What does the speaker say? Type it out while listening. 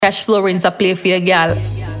Cashflow rinse a play for your gal.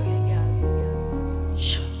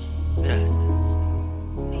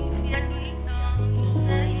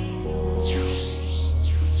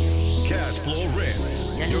 Cashflow rinse,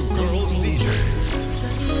 your girl's DJ.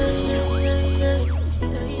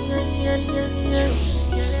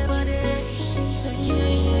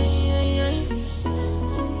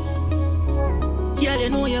 Gyal, you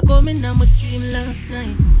know you're coming on my dream last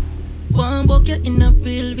night. One bucket in a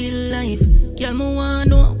real life. Gyal, me wanna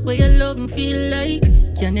know what your loving feel like.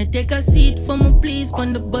 Can you take a seat for me, please,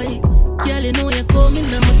 on the bike? Gyal, you know you're coming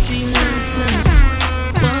on my dream last night.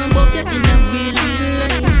 One bucket in a real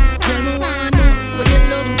life. Gyal, me wanna know what your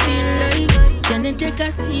loving feel like. Can you take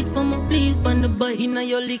a seat for me, please, on the bike? Inna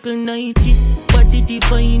your little nightie, body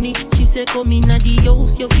divine it. She say come inna the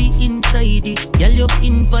house, you feel inside it. Gyal, you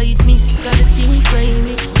invite me, got a thing cry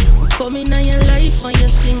me. Come in your life and you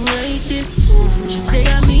sing like this. She say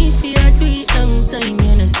I mean for you do it long time.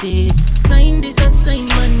 You know say sign this a sign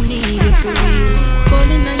man need it for real. Come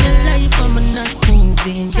in your life and I'm not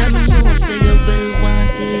moving. Girl, you know say you well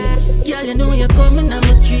wanted. Girl, you know you're coming on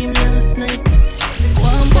my dream last night.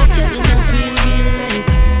 One bucket in a real life.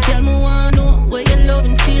 Girl, me wanna know what your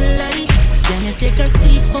loving feel like. Can you take a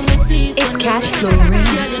seat for me please? It's Cashflow rinse.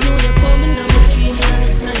 Girl, you know you're coming on my dream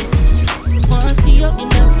last night. Wanna see you in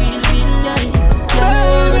a real life.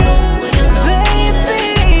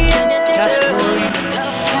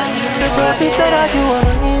 The prophet said that you are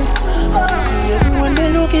mine. I see everyone they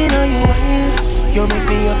looking at your eyes. You make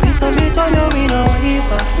me a piece of me, turn you in a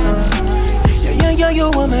wife. Yeah, you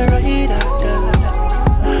want me right.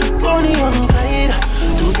 Bonnie and Clyde.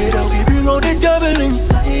 Together we bring out the devil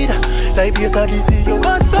inside. Like this I see you,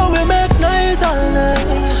 but so we make nice all night.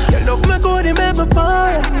 You love me good, you make me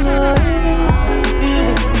paranoid.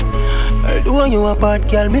 Although you a bad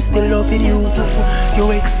girl, me still loving you.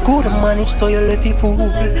 You ex good and manage, so you left you fool.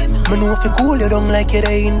 Me know if you cool, you don't like it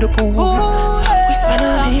in the pool. Whisper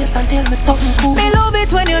on me and tell me something cool. Me love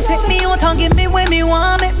it when you take me out and give me when me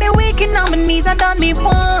want. Make me weak on my knees and done me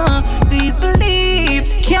want. Please believe,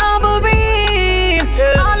 can't believe.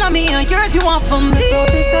 All of me and yours, you want from me. The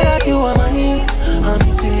prophet said that you are mine. And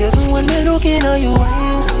me see everyone me looking at your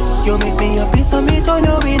eyes. You make me a piece of me, turn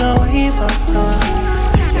you in a wife.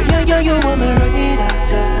 Yeah, you want me right.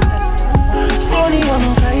 Bonnie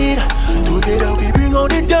and Clyde. Together we bring out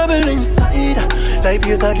the devil inside. Like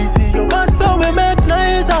this I see you, but so we make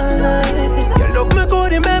nice all night. You love me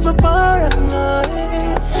good, you make me paranoid.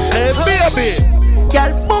 Hey, baby!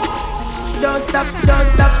 Gyal, boom, don't stop.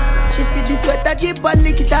 She see the sweater jeep and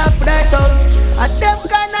lick it off right up. And them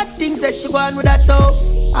kind of things that she want with that toe.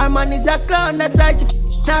 Her man is a clown, that's why she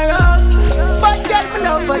around. But girl, me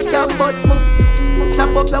love her, can't bust me.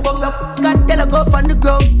 Slap up your buck, can't tell her go up on the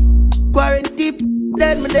ground. Quarantine,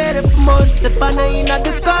 then me there for months. If I know in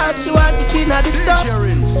the car, she want to clean at the top.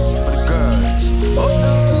 Rinse for the girls.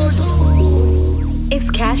 It's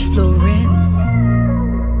Cashflow rinse.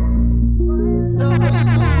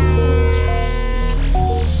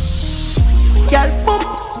 Gyal, boom,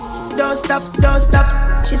 don't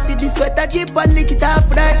stop. She see the sweater jeep and lick it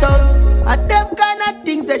off right up. And them kind of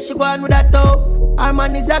things that she go on with that toe. Her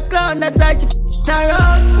man is a clown, that's why she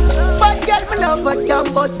around. But girl, me love her,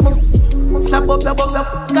 can't bust me. Slap up your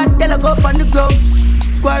buck, can't tell her go up on the ground.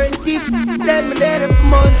 Quarantine, then me there for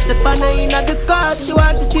months. If I know in the car, she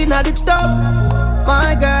want to clean at the top.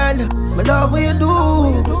 My girl, me love what you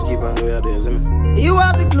do. Just keep on doing this, man. You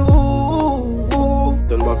have the glue.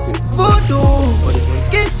 Turn back to Voodoo,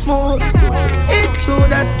 skin smooth. It's true,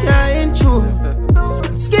 that's skin true.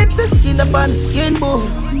 Skin to skin up on the skin bone.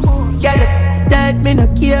 Girl, that me no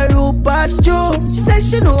care who pass through. She said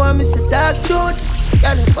she know I'm Mr. Dark Truth.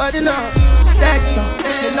 Girl, your body now, sex up,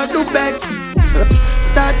 you not do best.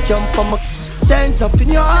 That jump from my stands up in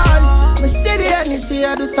your eyes. Me see the and you see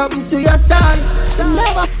I do something to your son. You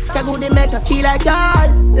never can go, they make her feel like y'all.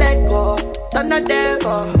 Let go, turn the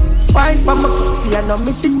devil. Wine for my cookie and I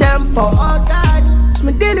miss the tempo. Oh God,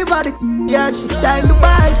 me deliver the yeah, she signed the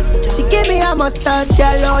bags. She give me a massage,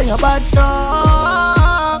 girl, on your bad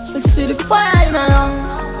song. Me see the fire in her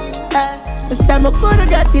eye. Me say me couldn't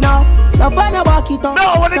get enough. Now find a walk it up.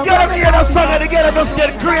 No, when they get up here, the song and they get up, just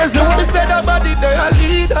get crazy. Me say that body they a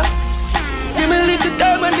leader. Give me a little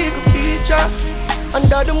time and little feature.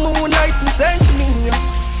 Under the moonlight, some sense to me.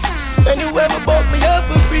 Anywhere me bought me up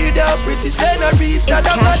for breathe out. Pretty senorita,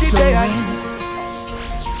 that body they a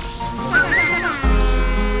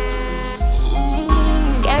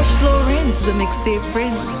Cashflow rinse, the mixtape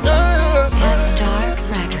rinse. Star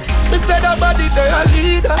Records. Me say that body they a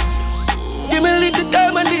leader. Give me a little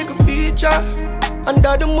time and little feature.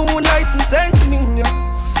 Under the moonlight, some sense to me.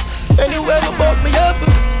 Anywhere me bought me up for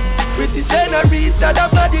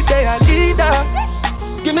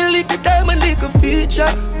little time and little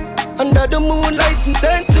feature. Under the moonlight and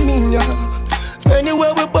sense to me, yeah.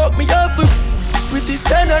 Anywhere we buck me up with the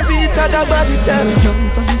senorita, that body damn young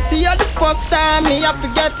from see you the first time, me I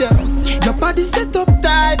forget you. Your body set up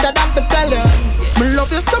tight, I'd have to tell you. Me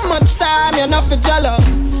love you so much time, you're not for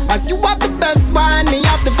jealous. Like you have the best wine, me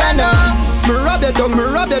have the venom. Me rub you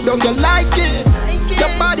down, you like it. Your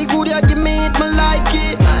body good, you give me it, me like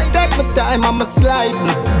it. Take my time, I'ma slide.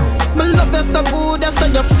 Me love you so good, that's how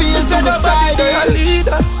you feel. Me say nobody a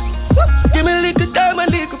leader. Give me a little time, a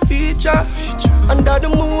little feature. Under the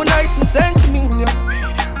moonlight and send to me,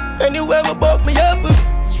 yeah. Anywhere we buck me up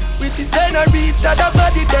with the senorita, that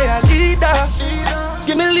body they a leader.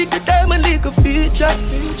 Give me a little time, a little feature.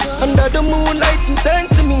 Under the moonlight and send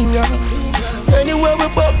to me, yeah. Anywhere we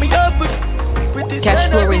buck me up with the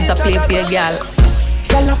Cashflow rinse a play for your girl.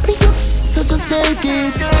 Girl, I feel you, so just take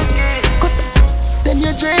it. Cause then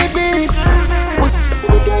you dream it.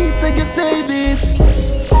 With the hits and you save it.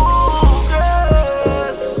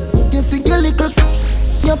 You see your little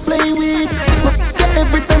you play with. Yeah,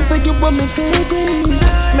 every time say you want me favorite.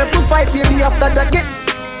 Make you fight baby after that get.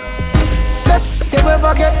 You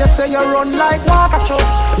ever get you say you run like water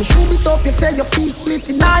truck. You shoot it up, you say your feet split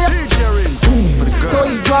in your so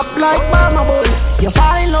you drop like mama boy. You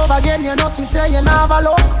fall in love again, you know she say you never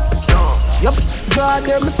look. Yup, draw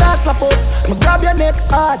them, start slap up. Me grab your neck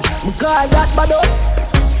hard, me call that bad up.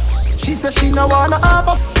 She said she no wanna have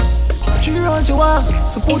up. She runs you want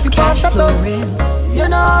to put it past the us. You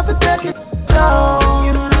know how to take it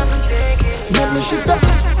down. Make me shift up.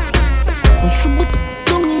 And shoot it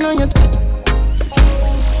down on your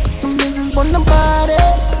business on the body.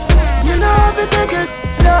 You know how to take it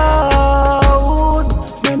down.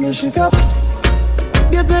 Make me shift up.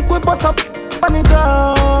 This week we bust up on the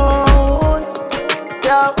ground.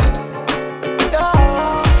 Yeah.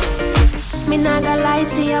 Me not gonna lie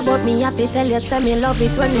to you, but me happy tell you say me love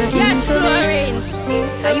it when you're into me.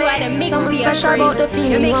 You are the mix something special about the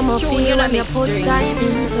feeling I'ma feel when you put time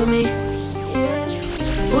into me.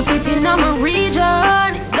 Put it in my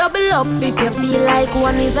region. Double up if you feel like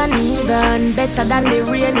one is uneven. Better than the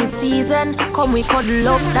rainy season. Come we cuddle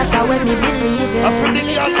up, that's when me believe it.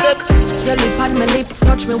 Your lip on my lip,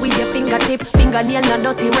 touch me with your fingertip. Fingernail not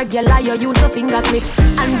dirty, regular, you use a finger clip.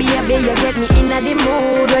 And baby, you get me in the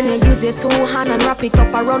mood when you use your 2 hands and wrap it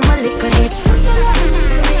up around my little lip.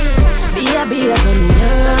 Baby, you turn me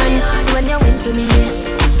on when you into me.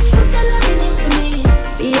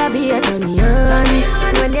 Baby, you turn me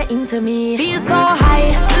on when you're into me. Feel so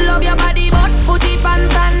high, love your body, but put it on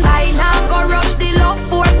standby. Now go rush the love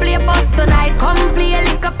for play first tonight. Come play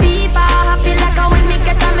like a FIFA, happy like a when me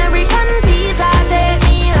get American visa. Take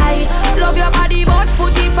me high, love your body, but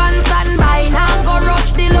put it on standby. Now go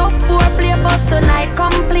rush the love for play first tonight.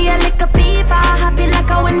 Come play like a FIFA, happy like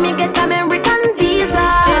a when me get American visa.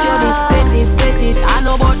 Tell you this, set it. I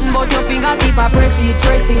no button, but your fingertip I press it.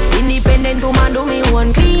 Independent woman do me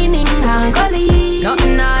one cleaning and gully.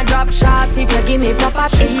 Nothing I drop shot if you give me proper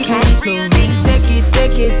treatment. Real thing,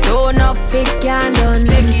 take it. So enough it can done.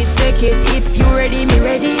 Take it. If you ready, me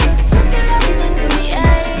ready.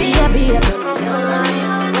 Be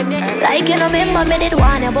like you know, remember me did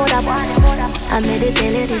one about a I made it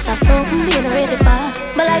tell you this is something you know ready for.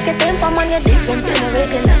 But like a temper man, you're different than a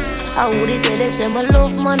regular. I would tell you say my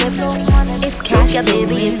love money. It's cash, yeah,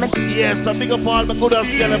 baby. Yes, I think of all my good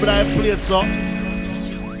ass girl, but I play so.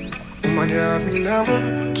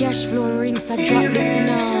 Cashflow rings, I drop this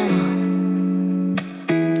now.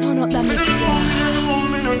 Turn up the mix,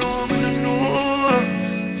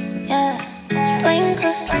 yeah.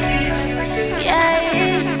 Twinkle. Yeah.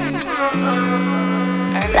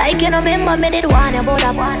 Like you know, remember me did one about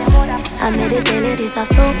a I made it tell you this is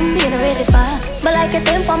something you know ready for. But like a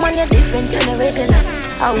temper man, you're different than a regular.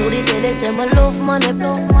 I would tell you say my love money.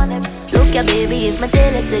 Look ya baby, if my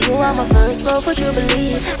tell you say you are my first love, would you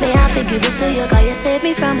believe? May I forgive it to you, cause you saved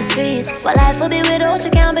me from the streets. But life will be without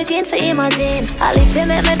you, can't begin to imagine. I'll if you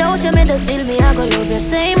make me doubt you, me just feel me, I gon' love you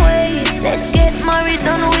same way. Let's get married,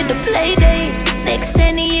 done with the play dates. Next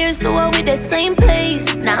 10 years, do it with the same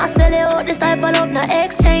place. Now I sell you out this type of love, no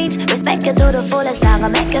exchange. Respect you to the fullest, I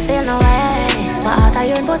gon' make you feel no way. My heart I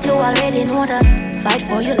yearn, but you already know that. Fight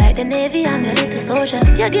for you like the Navy, I'm your little soldier.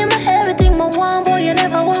 You give me everything, my one boy, you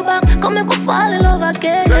never hold back. Come and go fall in love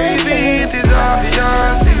again. Baby, it is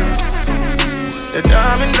obvious, you know, that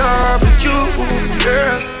I'm in love with you,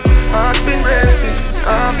 girl. Heart's been racing,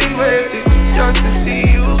 I've been waiting just to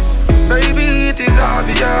see you. Baby, it is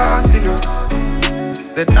obvious, you know,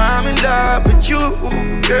 that I'm in love with you,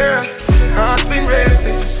 girl. Heart's been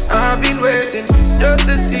racing, I've been waiting just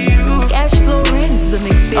to see you. Cashflow rinse the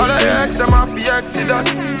mixtape. All I ask them off the Exodus.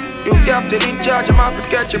 You captain in charge, I'm off to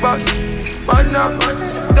catch your bus. Man up,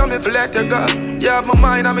 tell me if I let you go. You have my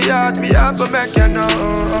mind and my heart, me have to make you know.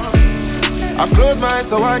 I close my eyes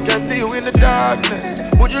so I can see you in the darkness.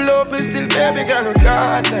 Would you love me still, baby girl,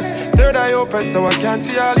 regardless? Third eye open so I can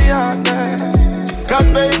see all the darkness. Cause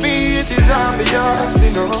baby, it is obvious,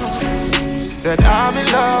 you know, that I'm in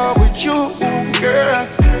love with you, girl.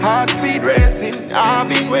 Heart speed racing, I've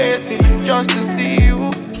been waiting just to see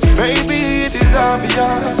you. Baby, it is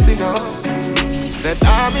obvious, you know, that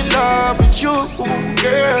I'm in love with you,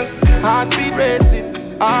 girl. Heart speed racing,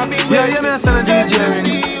 I've been waiting me son of DJ just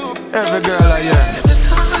to see you. Every girl I hear. Every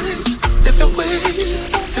time, different ways,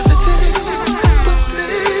 different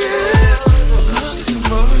days, nothing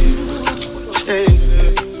more you. Hey.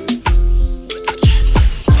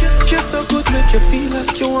 Kiss so good, make you feel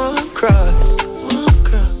like you want to cry.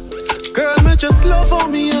 Girl, me just love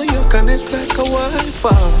on me and you connect like a Wi-Fi.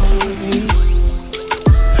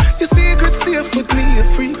 Your secret safe with me, a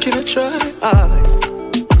freak in a try.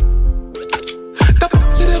 That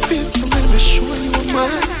feel for me, show you on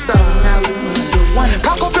my side. Now you one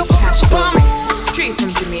cock up your Cashflow, straight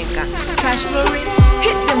from Jamaica. Cashflow,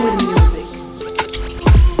 hit them with music.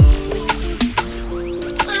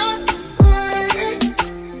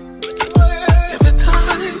 Every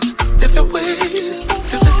time, different ways,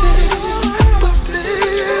 different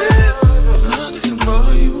days, nothing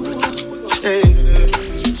more you. Hey.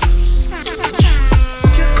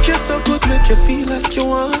 Kiss so good, make you feel like you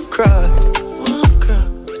want to cry.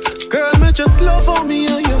 Girl, me just love on me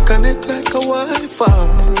and you connect like a Wi-Fi.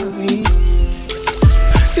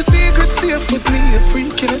 Your secret safe with me, a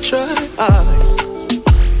freak in a try.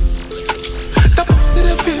 That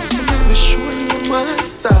feel for me, show you on my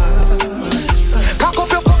side. Cock up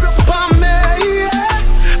your palm, yeah.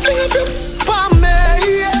 Fling up your palm,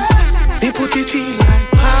 yeah. Me put it in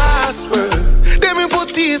like password. Then me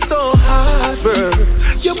put it so hard, bro.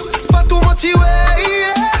 You for too much away,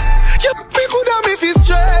 yeah. You me could have me feel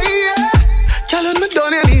straight, yeah. Girl, when me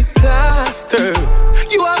done any plaster,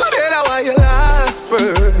 you are the head of why you last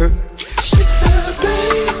word. She said,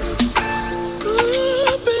 babes,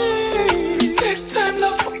 oh, babe, next time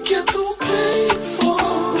not forget to pay for.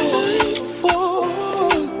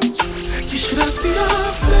 You should have seen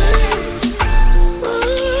her face,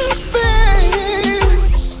 her face.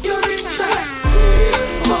 You're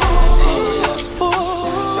attractive,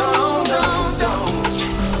 down.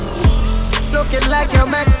 Looking like you're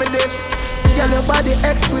meant for this. Girl, your body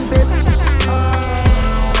exquisite.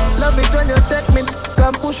 Love it when you take me.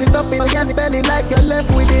 Come push it up in your belly like you're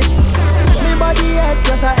left with it. Me body head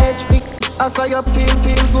just a edge. I saw you feel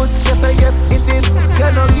good. Yes, I guess it is.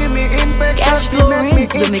 You don't give me infection. Cashflow rings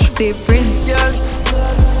the mixtape prince. Yes.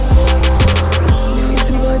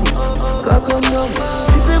 Little body, cock on down.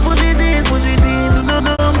 She said push it in, do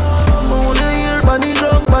no. Someone wanna hear bunny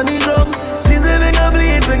drum. She said make you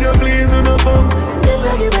please, do no come. If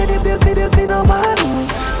you give me the best, this me no man.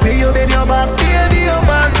 May you bend your back, baby, your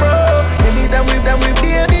pass, bro. Anytime with them, we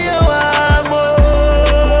baby, you want more.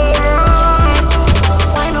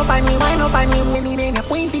 Why no pan me, me need a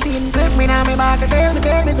queen thing. Grip me now, me back, tell me,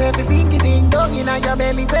 every single thing. Dog in your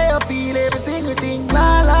belly, say you feel every single thing.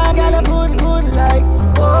 La, girl, good like,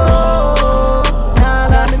 oh. Nah,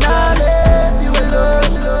 left you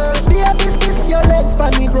alone. Be a business, your legs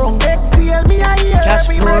pan me ground. Exhale me, I hear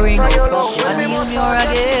every man try your love.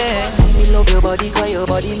 Me love your body, cause your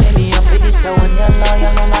body make me happy. This a one you're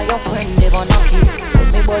loyal, none of your friend never knock it. But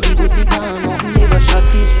me body good, it can't nothing never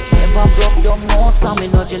shot it. Never broke down, no, so me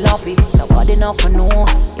no jalopy. Nobody not for no,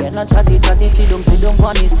 get no chatty, sit down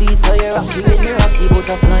on the seat. So you rocky with me rocky,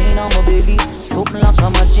 butterflying on my baby. Something like a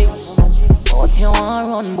magic. But you want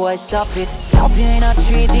run, boy, stop it. Love you in a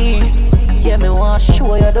 3D. Yeah, me want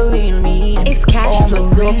show you the real me. It's Cashflow.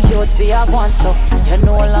 Oh, so cute for your one, so you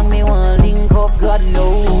know how long me want link up, God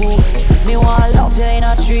know. Me want love you in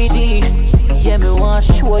a 3D. Yeah, me want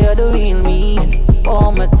show you the real me.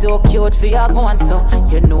 Oh, me so cute for your one, so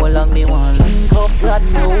you know how long me want link up, God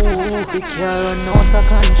know. The car run out of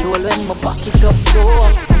control when me back it up so.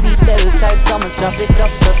 Seatbelt type, so me strap it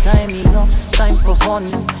up, so time, you know, time for fun.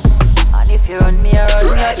 And if you run me, I run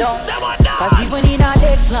you down. Cause even in a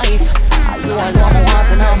dead life, you alone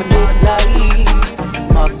walking on my next life.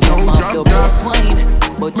 Magnum of the best wine,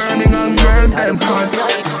 but Birmingham girls, them hot.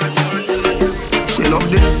 She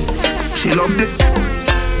loved it.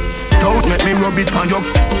 Don't make me rub it on you.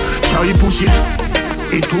 Try push it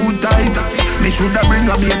too tight. Me shoulda bring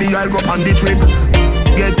a baby, I'll go on the trip.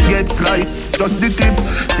 Get slide, just the tip.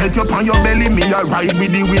 Set you on your belly, me a ride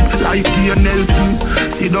with the whip. Like Tia Nelson,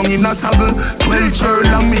 sit down in a saddle. 12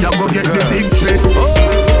 furlong, me a go get the big trip.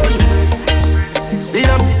 Sit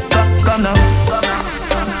up.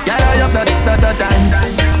 ta time.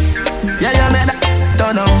 Yeah, you make that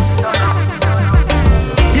turn on.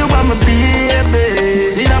 You want my baby.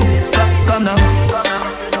 See them, come now.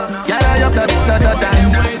 Yeah, you ta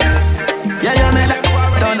time. Yeah, you make that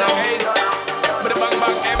turn on.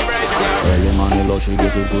 Early money low, she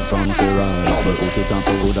get it good from she rise. But put it on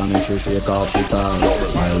so good and make sure shake off she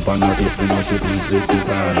ties. Smile upon her face, me know she pleased with this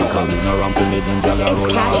eyes. Coming around to make them girl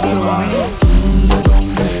roll out them eyes. Go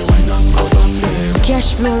down there, why not go down there?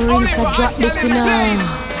 Cashflow rings, I drop this in her.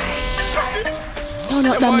 Turn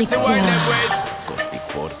up the mix, yeah.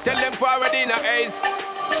 Tell them forward in a ace.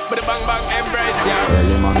 But the bang bang embrace, yeah.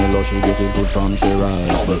 Early money low, she get it good from she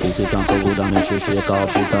rise. But put it on so good and make sure shake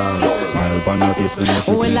off she ties. Smile upon her face, me know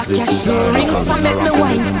she pleased with this eyes. Coming around to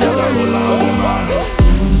make them girl roll out them eyes.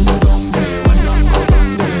 Go down there, why not go down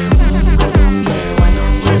there? Go down there, why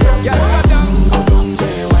not go down there? Go down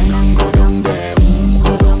there, why not go down there?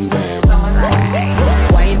 Go down there.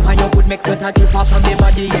 Wine for your good make sweat a drip off from me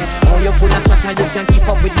body, yeah. Oh, you full of chatter, you can keep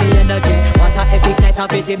up with me energy. What a epic night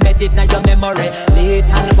of it, embedded in your memory.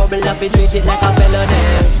 Little bubble up, it treat it like a felony.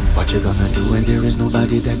 What you gonna do when there is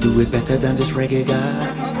nobody that do it better than this reggae guy?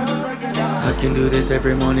 I can do this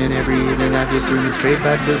every morning, every evening. Have you screaming straight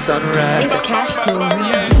back to sunrise. It's Cashflow.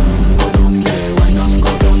 Go down there, why not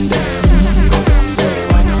go down there? Go down there,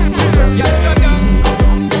 why not go down there? Go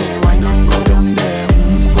down there, why not go down there?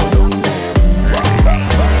 Go down there.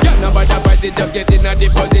 Yeah, nobody fight it, just get in a the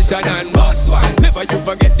position and boss one. Never you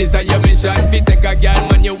forget this is your mission. If you take a girl,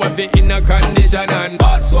 man, you have it in a condition and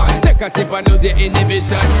boss one. Take a sip and lose the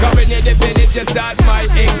inhibition. Cause when you defend it, you start my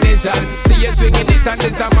ignition. See you swinging it and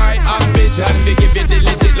this is my ambition. We give you the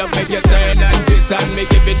legit love, make you turn and twist. And me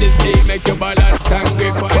give you this beat, make you balance and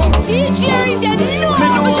grip on. DJ, you know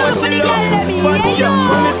how much for the girl, let me hear you.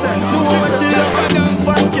 Show me say, know what she love.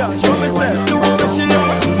 Fuck ya, show me say, know what she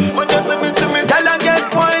love. When you see me, girl I get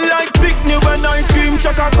wine like picnic when ice cream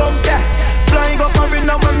truck a come, yeah. Flying up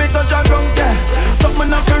arena when me touch a ground, yeah.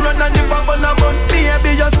 Something up to run and if I wanna run.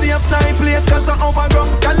 Baby, you safe night place cause I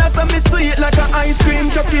overgrown. Girl I say me sweet like a ice cream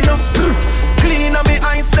truck, you know. Clean and me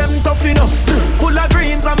ice them tough, you know. Full of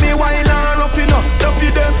greens and me wild and rough, you know. Love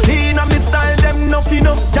you them, clean and me style them enough, you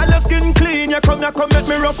know. Girl your skin clean, you come make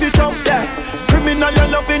me rough it up, yeah. Criminal you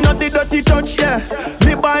loving not the dirty touch, yeah.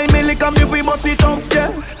 Me buy me lick and me we must it up,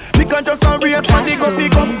 yeah. Me can just a race man the go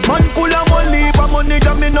pick up. Man full of money, but money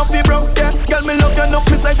got me nothing broke, yeah. Girl me love you enough,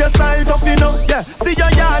 me say the style tough, you know, yeah. See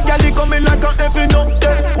your yard, girl you coming like a heaven up,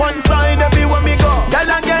 yeah. One side everywhere me go.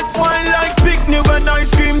 Girl I get wine like picnic when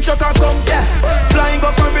ice cream truck a come, yeah. Flying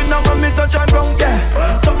up arena when me touch a ground, yeah.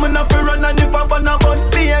 Something up to run and if I wanna run.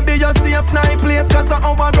 Baby you safe night place cause I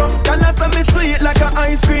overgrown. Girl I say me sweet like a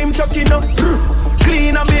ice cream truck, you know.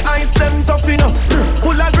 Clean and me ice them tough, you know.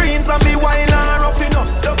 Full of greens and me wild and rough, you know.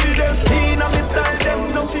 Love you them clean and me style them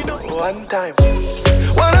enough, you know. One time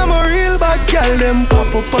when I'm a real bad girl, them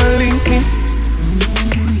pop up and link me.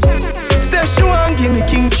 Say she want give me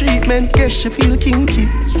king treatment, guess she feel kinky.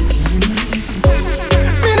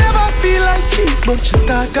 Me never feel like cheap, but she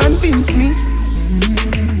start convince me.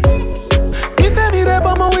 Me say me there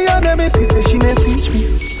but my way on them, she say she message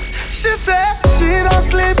me. She say she don't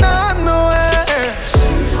sleep nowhere.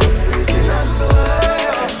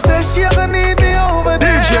 Say she ever need me over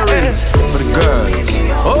there. DJ Rinse for the girls.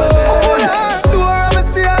 Oh yeah, do her ever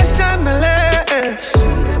see her chandelier?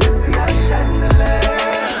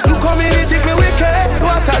 Look how me they take me wicked.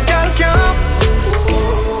 What a girl can.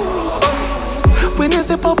 When you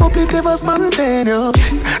say pop up, it ever spontaneous.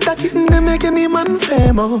 Yes. That kitten they make any man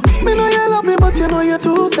famous. Me know you love me, but you know you're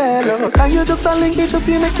too zealous. And you just a link me, just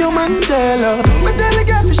see make your man jealous. Me tell the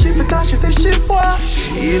girl to shift because she say shift what?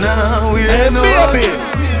 She know we know.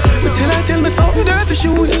 Me tell me something dirty, she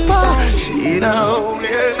whisper. She know we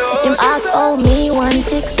know. Him ask all me one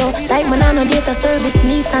tick so like man I no data service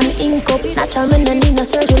neat and ink up. Natural me no need no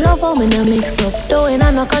surgery, love how me no mix up. Doing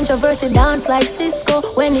a no controversy dance like Cisco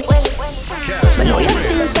when it. But know you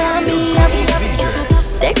feel so me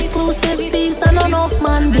exclusive piece and enough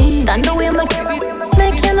man be. That the way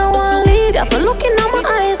make you no one leave. You for looking at my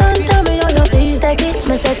eyes and tell me how you feel. Take it,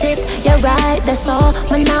 me set it, you're right, that's all.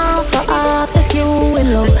 Me now for ask if you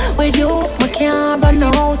in love with you. Me can't run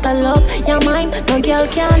out of love. Your mind, no girl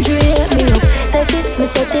can drape me up. Take it, me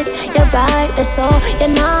set it, you're right, that's all. You're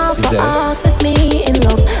now for ask if me in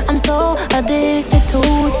love. I'm so addicted to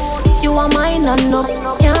it. You are mine and no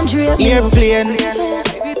can't drape me up. Airplane,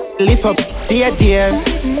 lift up, stay there.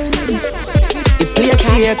 It play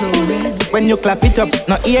shake when you clap it up,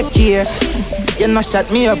 no 8K. You no shut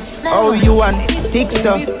me up, oh you want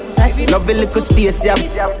Dexta. Love a little space, yeah.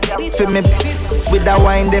 Feel me with that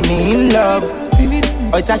wine, they me in love.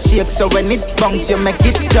 Oh, it a shake, so when it bounce, you make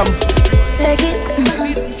it jump. Take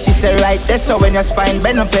it. She said right there, so when your spine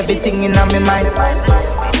bend up, everything in my mind.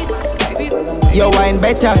 Your wine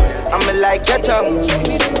better, I'ma like your tongue.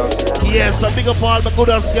 Yes, a big up all my good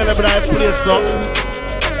ass girl, but I play some.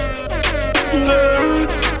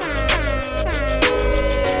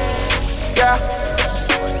 Yeah.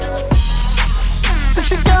 So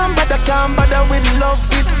she can't bother with love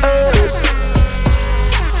with her.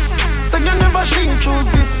 So you never shrink, choose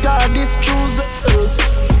this, yeah, this choose her.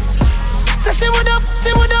 So she would up,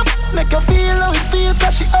 make you feel how it feel,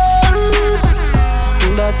 cause she earned.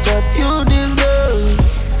 That's what you deserve,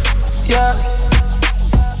 yeah.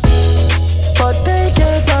 But take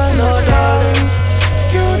your time, no darling.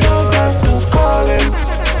 You don't have to call him.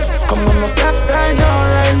 Come on, right now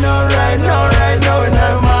in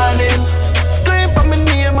the morning. Scream for my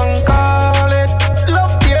name and call it.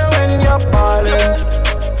 Love here when you're falling.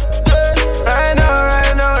 Right now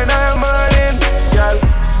in the morning. Girl,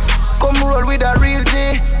 come roll with a real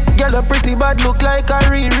G. Girl, a pretty bad look like a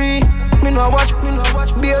Riri. Me no watch,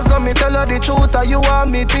 beers on me tell her the truth, or you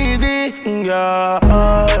want me TV. Yeah,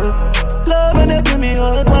 love and you give me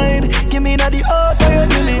all wine. Give me that the earth, or you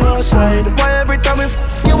give me outside. Why every time we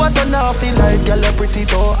you want to know, feel like girl, a pretty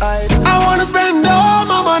don't hide. I wanna spend all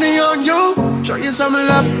my money on you. Show you some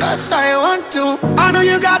love, cause I want to. I know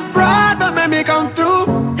you got pride, but make me come through.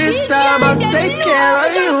 This time I'll take care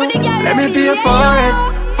of you. Let me pay for it.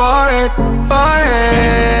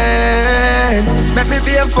 Let me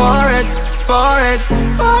pay for it.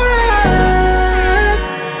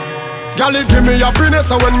 Girl, it give me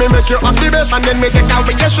happiness, and when me make you happy best, and then me take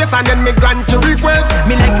away your stress, and then me grant your request.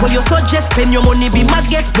 Me like how you suggest, spend your money be my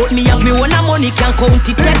guest, but me have me one money can't count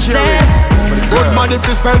it excess. Good money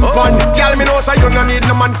to spend fun. Girl, me know say you no need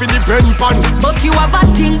no man for depend pon. But you have a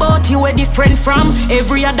thing, but you are different from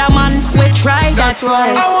every other man we try. That's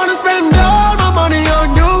why I wanna spend all my money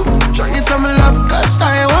on you. Show you some love, cause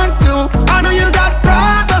I want to. I know you got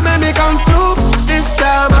pride, but make me come through. This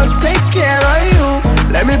time I'll take care of you.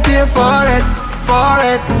 Let me pay for it.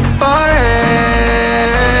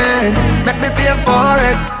 Let me pay for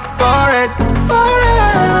it.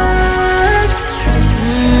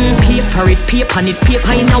 Pay for it, pay on it,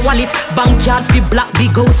 paper in a wallet. Backyard fi black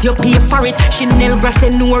big house, you pay for it. Chanel grass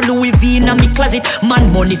and no Louis V in a me closet.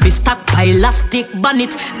 Man money fi stockpile, elastic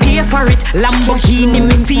bonnet. Pay for it, Lamborghini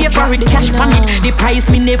me favorite. Cash pan it, the price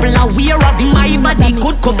me never aware of. My body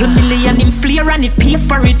good couple million in flare on it. Pay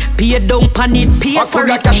for it, pay down pan it, pay for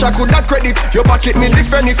it. I coulda cash, I coulda credit. Your pocket me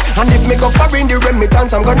defend it, and if me go foreign the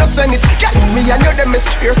remittance, I'm gonna send it. Get me and you them is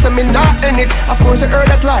fear, so me not end it. Of course I heard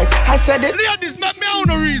that right, I said it. Ladies, make me on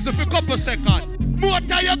a reason for a couple seconds. More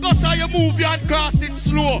time you go so you move you and cross it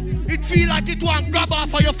slow. It feel like it want grab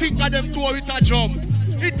off of your finger them toe it a jump.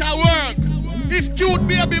 It a work. If cute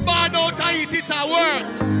baby born out of it a work.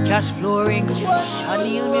 Cashflow rings,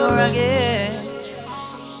 Shani me or again.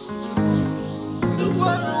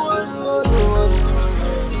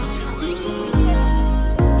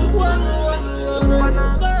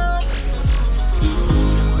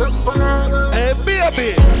 Hey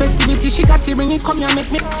baby, festivity she got to bring it, come here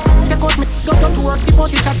make me take out me, go to work, skip out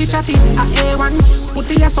the chatty. A A1, put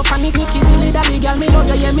the ass up and it, Nicky dilly dally, girl me love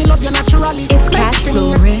you, yeah me love you naturally. It's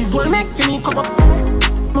Cashflow rings. Don't make for me come up,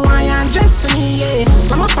 more and just for me, yeah.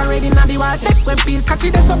 Slam up already now the wild take when peace, catch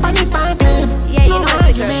it up and it back, yeah, you know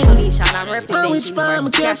it's your solution, I'm representing which part me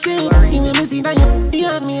can't see, Cashflow you make me see that you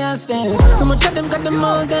had me a stand. So much of them got them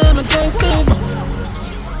all them, I can't think.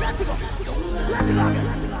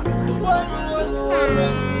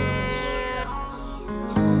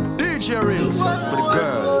 DJ Reels for the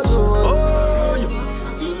girls.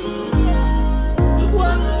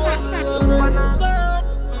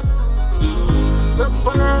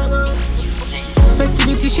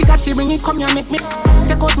 Festivity she got to bring it, come here make me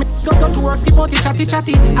take out me, go to work, skip out the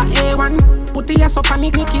chatty. A A1, put the ass up and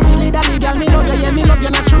it, Nicky dilly dally, girl me love you, yeah me love you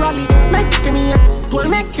naturally. Make for me, don't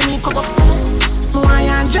make for me come up. More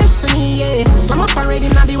and just for me, yeah. Slam up already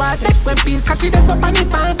now the wild take when peace, catch it up and it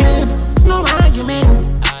back, no argument.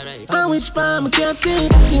 On which part me can't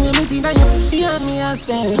think. You make me see that you had me a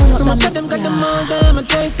stand. So much of them got them all them a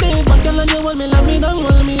take thing. But girl, you hold me like me, don't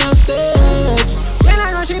hold me on stage. When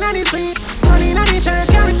I rush in on the street, running on the church,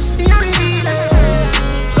 carry the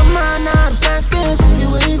come on now, practice. You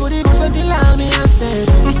ain't good, you go to the line, me a stage.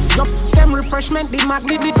 Yup, them refreshment, the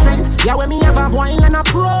magnetic strength. Yeah, when me have a boil and a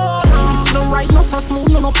pro. No right, no so smooth,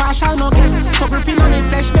 no partial, no get. So gripping on the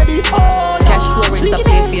flesh, baby. Oh, no. Cashflow rings up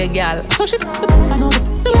there for your gal. So she I know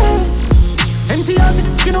the empty out,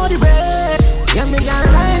 you know the way. Yeah, me gal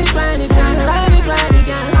ride it,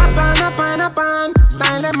 Up on.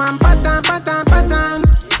 Style them on pattern. Passion,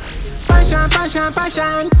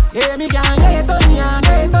 passion. Yeah, me gang, yeah, turn me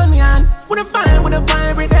on. With a vibe,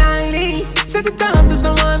 with highly. Set it up to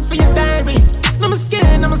someone for your diary. I'm a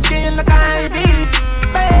skin like Ivy.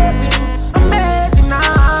 Amazing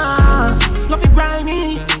now. Love you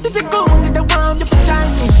grimy. Did you go to the warm, you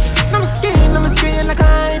vagina me? I'm a skin like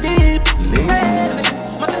Ivy. Amazing,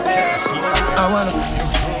 motivation. I wanna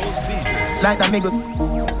like that nigga.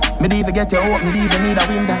 Me even get you open, even need a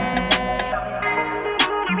window.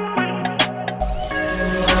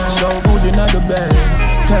 So good in the bed.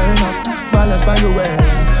 Turn up, balance by your way.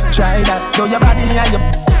 Try that, show your body and your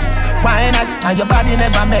why not? And your body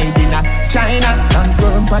never made in a China. Stand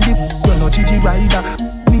firm for the you know chichi rider.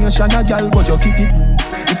 Nation a girl but you kick it.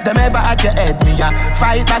 If them ever at your head, me a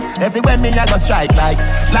fight back. Everywhere me a go strike like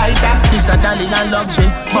that. This a dolly and luxury,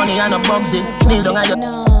 money and a bugsy. Kneel down and your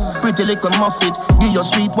pretty little muffet. Give your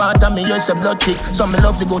sweet water, me use a blood tick. Some me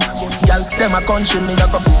love the good girl, them a country me a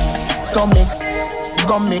go tummy,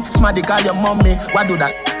 gummy, smarty call your mommy. What do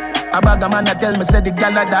that? A bag of man a tell me say the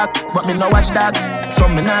girl a dark, but me no watch that. So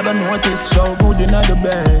me never notice. So good in the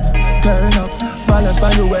bed. Turn up, balance by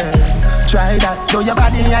your way. Try that, show your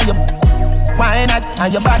body and your why not? And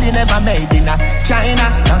your body never made in a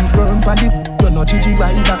China. Stand firm for the you know chichi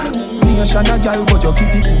rider. Nation a girl but you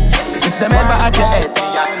kitty. If them ever at your head,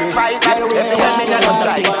 fight that. Everywhere me a go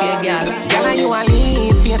strike. Girl and you a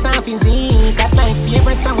lead, face and physique. Got like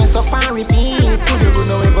favorite song we stop and repeat. Could you go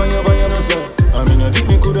now if you no slow? I mean I think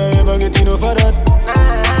me coulda ever get enough of that.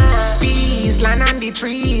 Peace, land and the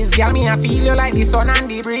trees. Girl me I feel you like the sun and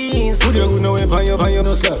the breeze. Could you go now if you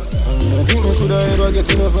no slow? I mean I think me coulda ever get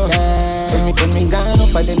enough of that. So me gone up,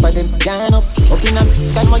 but them gone up. Up in a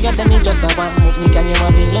tell what you done, it just a one move. Me can you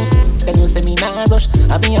have been long? Then you say me nah rush.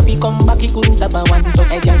 I be happy come back, he couldn't have a one top.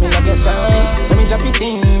 Hey girl, me love your song. Let me drop it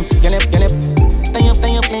in. Girl up, tie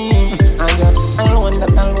up in. And you're alone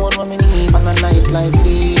what me need on a night like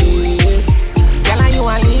this. Girl, are you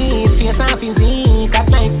a lead? Face and physique. Got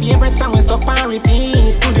like favorite song, we stop and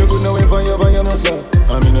repeat. Could you go now if you no slow?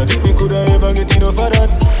 I mean I think me coulda ever get enough of that.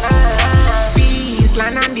 Peace,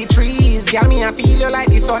 land and the trees. Girl, me I feel you like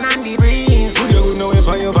the sun and the breeze. Could you go now if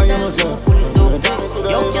you no slow?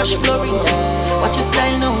 Yo, Cashflow, watch your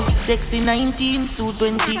style now. Sexy 19, suit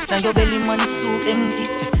 20. Now your belly money suit empty.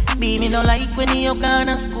 Be me no like when you gone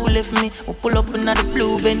to school left me. Or pull up in the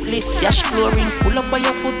blue Bentley. Cashflow rings, pull up by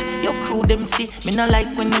your foot. Your crew them see. Me no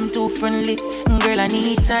like when them too friendly. Girl, I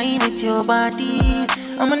need time with your body.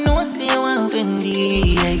 I'ma know say you want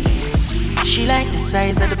Fendi. She like the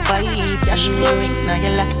size of the pipe. Cashflow rings, now you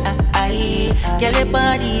like. Girl, your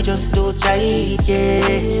body just too tight,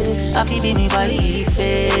 yeah. I feel be me wife,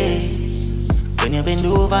 eh. When you bend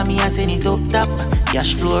over me, I send it up top.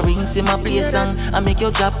 Cashflow rings in my place and I make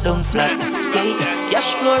you drop down flat, yeah.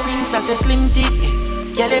 Cashflow rings, I say slim thick.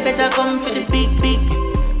 Girl, you better come for the big.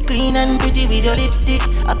 Clean and pretty with your lipstick.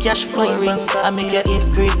 A Cashflow rings, I make your hip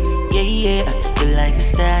grip, yeah. You like the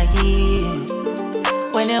styles.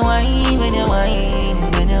 When you whine,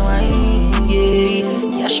 yeah.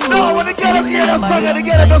 No, I wanna get up here, the song and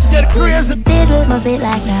get just get crazy. Fiddle my feet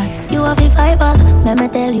like that. You have a fight back, let me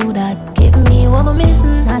tell you that. Give me what I'm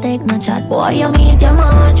missing, I take no chat. Boy, you meet your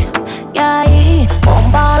much, yeah.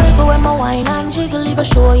 Bumper it when my wine and jiggle. If I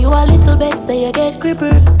show you a little bit, say you get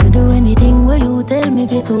creeper. You do anything where you tell me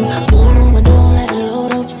to. Pull on my door like the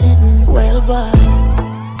load up sitting. Well, bye.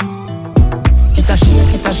 It a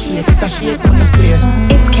shake on the place.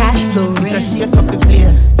 It's Cashflow, it a shake up the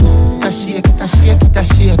place. It a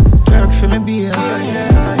shake. Work for me, beer.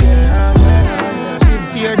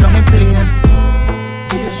 Tear down the place.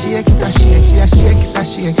 It a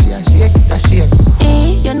shake.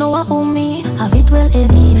 You know what own me, have it well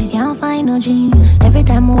heavy. Can't find no jeans. Every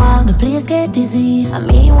time I walk, the place get dizzy. I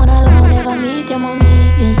mean, one alone, never meet your mommy.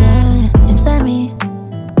 Yes, him say me.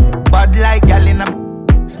 Bad like gyal in a.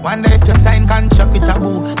 Wonder if you sign contract with a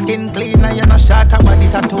boo. Skin clean and you no short a body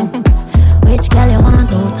tattoo. Which girl you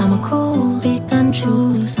want out? I'm a cool, pick and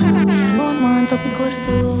choose. And when me alone want up is good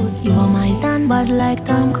food. You are my tan bad like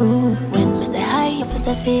Tom Cruise. When me say hi, you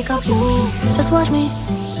say fake a fool. Just watch me,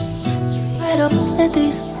 right up, set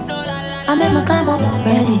it. I make me climb up,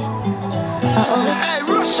 ready. Hey,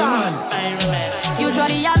 Russian.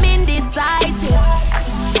 Usually I'm indecisive,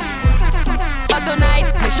 but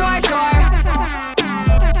tonight me sure.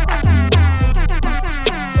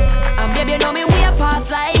 And baby, you know me way past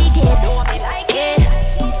like it. Know me like it.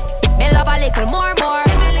 Me love a little more.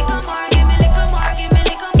 Give me little more.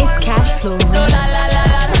 It's Cashflow. No la.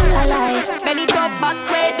 Bend it up back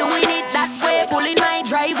way, doing it that way. Pulling my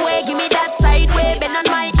driveway, give me that side way. Bend on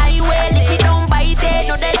my highway, lift it down, bite it.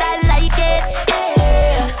 Know that I like it.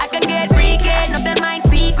 I can get freaky, nothing my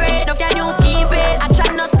secret. No can you keep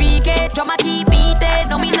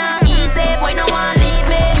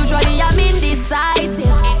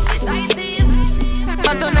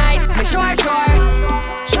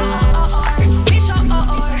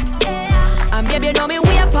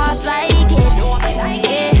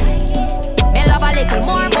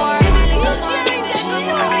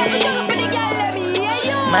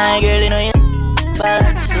My girl, you know you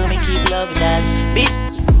bad, so me keep loving that.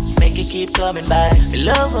 Bitch, make you keep coming back. Me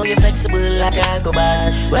love how you flexible like I go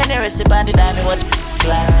bad. When you rest upon the diamond, what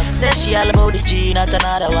clap. Says she all about the G, not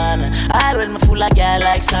another one. All when me fool like Gyal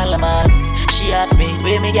like Solomon. She asks me,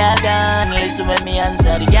 where me Gyal gone? Listen when me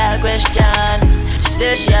answer the Gyal question. She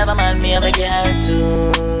says she have a man, me have a girl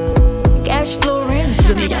too. Cashflow rings,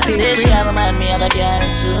 the Mixtape. Say she have a man, me have a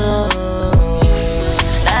girl too.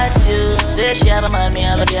 That's you. Say she have a man, me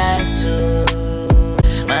have a girl too.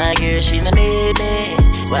 My girl, she don't need me.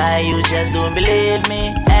 Why you just don't believe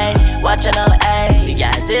me? Hey, watch her now, hey. The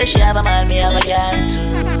girl say she have a man, me have a girl too.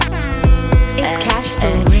 It's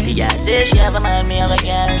Cashflow. The girl say she have a man, me have a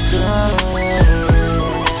girl too.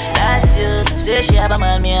 That's you. Say she have a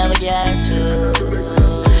man, me have a girl too.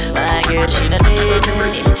 My girl, she don't need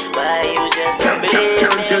me. Why you just don't believe me?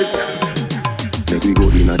 Make we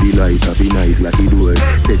go in a delight, happy nice like it door.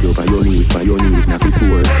 Set you by your need, na fi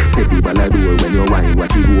score. Set the ball a door when you wine,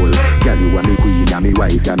 watch it roll. Girl, you are me queen, and me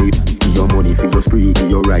wife, and me. Your money for your spree,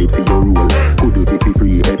 for your right, for your rule. Could do it for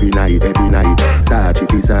free every night. Sachi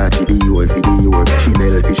fi Sachi, be your, fi be your.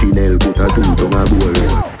 Chanel fi Chanel, put a two on a bowl.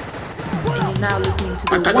 You're now listening to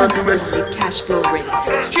the one and only Cashflow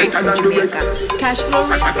Rinse, straight from Jamaica. Cashflow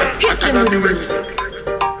Rinse, hit them with the music.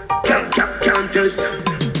 Countess.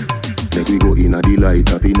 Make we go in a delight,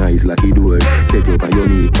 happy nice like it door. Set you by your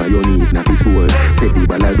need, na fi score. Set the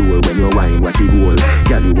ball a door when you wine, watch it roll.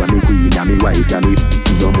 Girl, you are me queen, and me wife, and me.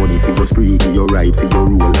 Your money for your spree, for your right, for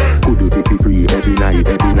your rule. Could do it for free every night.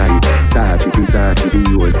 Sachi fi Sachi, be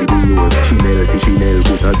your, fi be your. Chanel fi Chanel,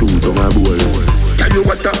 put a two on a bowl. Tell you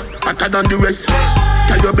what, hotter than the rest.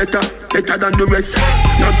 Tell you better than the rest.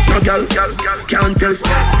 No girl, can't test.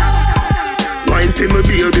 Wine for me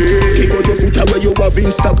baby. Kick out your foot away you have in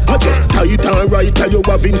stock. I just tight and right till you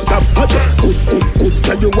have in stock. I just good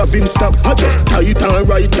till you have in stock. I just tight and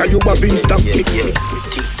right till you have in stock. Yeah.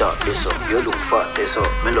 TikTok this up, you look fat this up.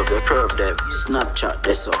 Me love your curve them, Snapchat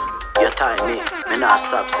this up. Your time me nah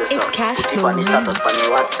stop this up. Put it on the status on the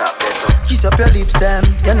WhatsApp this up. Kiss up your lips them,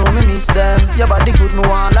 you know me miss them. Your body good, me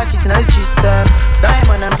want like it in the chest them.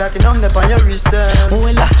 Diamond and platinum up on your wrist them.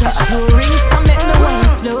 Well, I Cashflow rings, I make me wine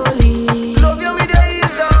slowly. Love you with your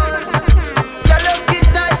heels on. Girl, your skin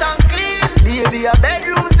tight and clean. Baby, a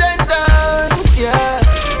bedroom sentence, yeah.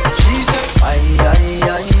 She said, aye.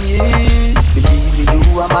 Believe me, you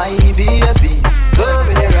are my baby.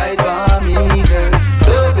 Loving it right for me, girl.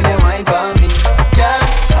 Loving it wine for me, yeah.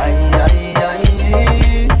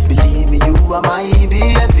 Aye. Believe me, you are my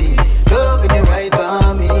baby. Loving it right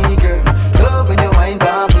for me, girl. Loving it wine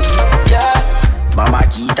for me, yeah. Mama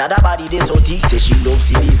Kita da body they so thick. Say she loves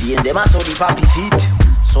CDV and them a study papi feet.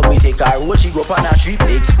 So me take her road, she go on a trip.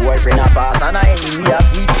 Ex-boyfriend a pass and a enemy a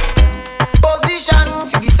sleep. Position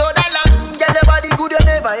for the soda land. Get the body good, you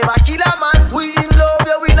never ever kill a man. We in love,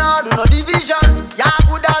 yeah, we nah do no division. Yeah,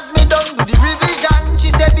 good as me done do the revision.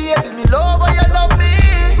 She said, baby, me love how you love me.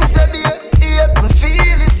 Me say, baby, yeah, me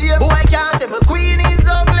feel the same. Boy, can't say my queen is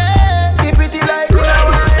ugly. He pretty like you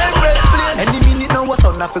know I endless place. Any minute now, what's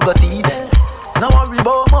on, I forgot to eat. Now worry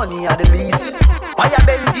about money at the least. Why your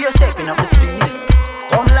Benz gear stepping up the speed?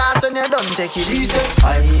 Come last when you done take it easy.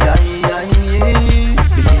 Aye.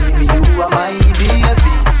 Believe me, you are my baby.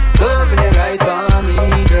 Loving it right for me,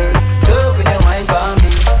 girl. Loving it wine for me,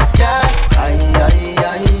 yeah. Aye.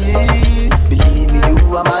 Believe me, you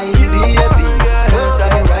are my baby.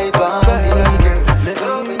 Loving it right for me, girl.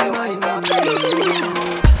 Loving it wine for me.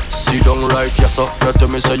 Sit down right, yes sir. You tell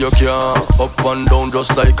me say you can. Up and down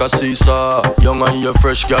just like a seesaw. Young and you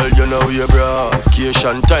fresh girl, you know you bra.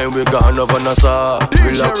 Vacation time we gone over Nassau.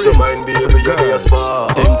 Relax your mind, baby, you be a spa.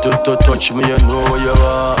 Tempted to touch me, you know where you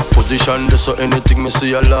are. Position this so anything me see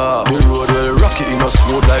you laugh. The road will rock it in a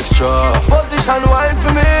smooth like straw. Position wine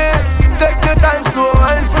for me. Take your time, slow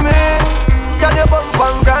wine for me. Girl, you bump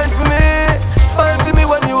and grind for me. Smile for me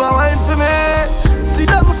when you are wine for me. Sit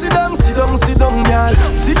down, girl. Sit down, girl.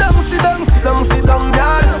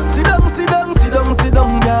 Sit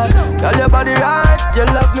down, girl. Girl, your body right, you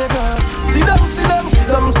love me, girl. Sit down, girl.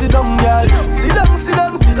 Sit down, girl.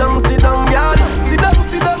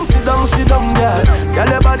 Sit down, girl. Girl,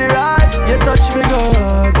 your body right, you touch me,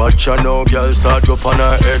 good. Watch her now, girl, start up on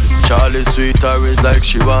her head. Charlie sweet her is like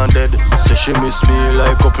she wanted. Say she miss me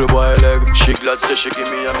like couple boy leg. She glad say she give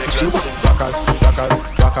me a make it. Rockers.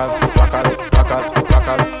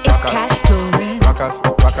 It's Cashflow Rinse.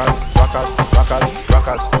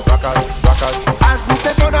 Rockers. As me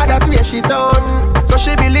say turn her that way she turn. So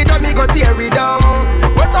she believe that me go tear it down.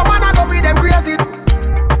 When some man a go with them crazy.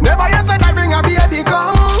 Never you said I bring a baby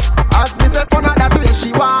come. As me say turn her that way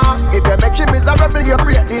she want. If you make she miserable you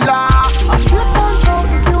create the law. A straight punch out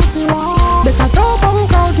the cute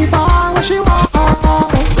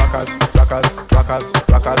rockers,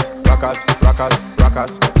 rockers, rockers, rockers,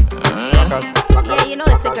 rockers, rockers. Yeah, you know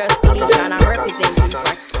it's the girl station. I'm representing for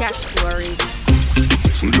Cashflow.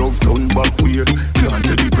 She love turn back weird. Can't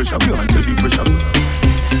take the pressure, can't take the pressure.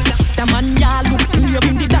 The man ya look slave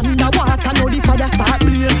in the underwater. Now the fire start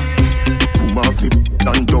blaze. Boom off flip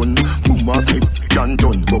and done. Boom off flip and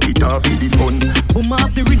done. Bucket off for the fun. Boom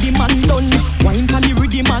off the rhythm and done. Wine can the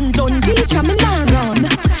rhythm and done. Teacher me now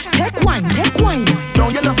run. Take wine, take wine.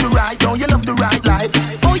 Don't you love the right? Don't you love the right life?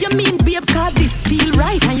 Oh, you mean babes, cause this feel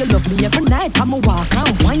right. And you love me every night. I'ma walk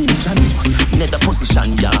and wine. Nether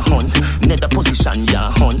position ya hunt. Nether position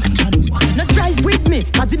ya hunt. Now drive with me,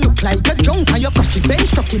 cause it look like a junk. And your cocky bench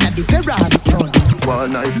stuck in at the Ferrari front. All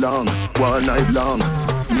night long,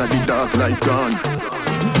 inna the dark like gone.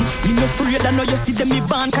 Me no afraid, I know you see them me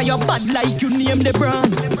band. Cause you bad like you name the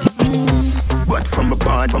brand. But from a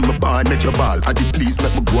barn, make your ball. I did please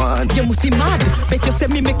make me go on. You must be mad, bet you say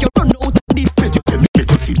me make you run out of this. Bet you say me make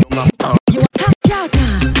you sit down and talk. You a top.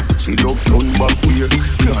 She love turn back weird.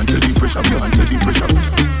 Can't take the pressure, can't take the pressure.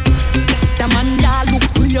 The man ya look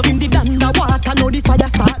slave in the underwater. Now the fire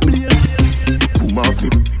start blaze. Boom off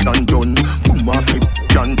flip and done. Boom off flip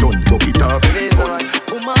and done. Bucket off for the fun.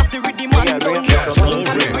 Boom off the rhythm and done.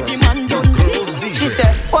 She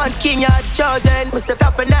said, one king you had chosen. Must have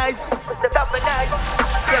top and nice.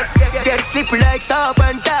 Get sleepy like soap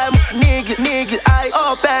and time. Niggle, eye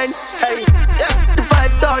open. Hey, yeah, the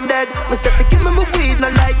vibes done dead. Myself, give me my weed,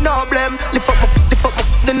 not like no blame. Lift up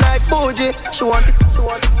the night bougie. She want it.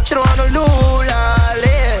 She don't want no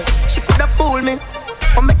lolly. She coulda fooled me.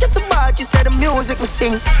 I make it so bad, she said the music me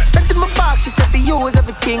sing. Strength in my back, she said for you is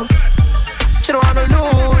everything. She don't want no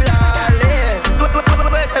lolly.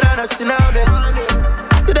 Better than a tsunami.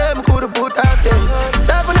 Today me coulda put out this.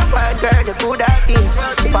 Never no fine girl, you coulda this.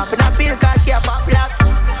 She poppin' a pill cause she a pop lock.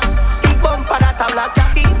 Big bumper that I'm like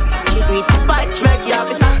Jackie. She do it for spite, she make you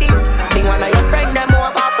have a sassy. Think one of your friend them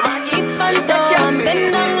move off of my Jeep. She said she a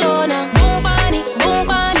bend down low now. Boom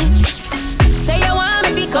body. Say you want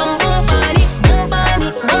me to come boom body.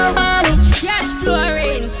 Cashflow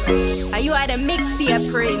Rinse. Are you at a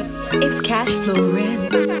Mixtape Prince? It's Cashflow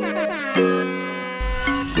Rinse.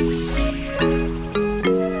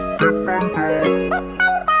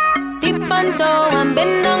 Dip and toe and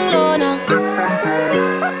bend down low now.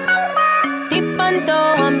 Dip and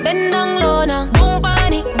toe and bend down low now. Boom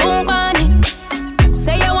body.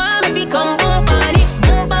 Say you want me to come boom body.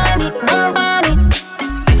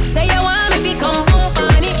 Say you want me to come boom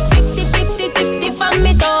body. Dip on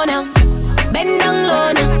me toe now. Bend down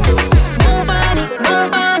low now. Boom body.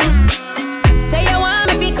 Say you want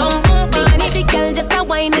me to come boom body. The girl just a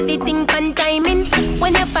wine with the thing pan timing.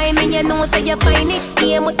 When you find me, you know, say you find it.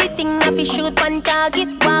 Game with the thing, if you shoot one target.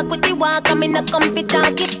 Walk with the walk, I'm in a comfy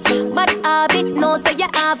target. But habit, no, say you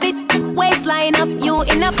have it. Waistline up, you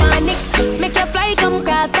in a panic. Make you fly, come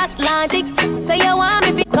cross Atlantic. Say you want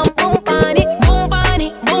me, fi come boom panic. Boom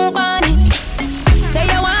panic. Say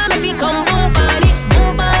you want me, fi come boom panic.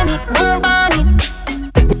 Boom panic.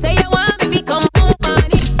 Say you want me, fi come boom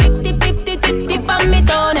panic. Dip on me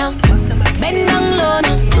toe now. Bend down low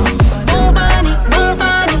now. Boom panic.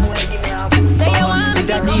 Say you want me,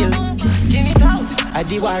 fi come boom panic. Skin it out.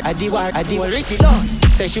 I do rich it out.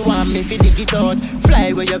 Say she want me fi dig it out.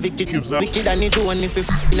 Fly where your victim wicked and it one if you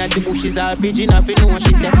f***ing at the bushes or pigeon off you know what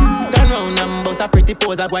she said. Turn round and bust a pretty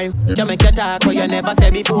pose a wine. You make you talk what you never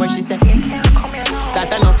said before she said.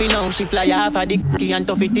 That enough you know she fly off of the key and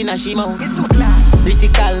tough it in a she mouth.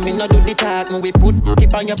 Critical me no do the talk. Me we put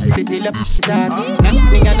tip on your pussy till you start.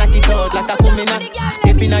 Me a knock it out like a kumina.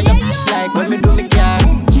 Tip in on your like when me do me car.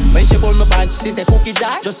 When she pull my pants, she say cookie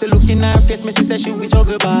jar. Just to look in her face, me she say she with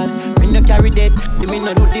juggle bars. Me no carry that, me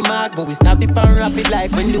no do the mark. But we stop it and wrap it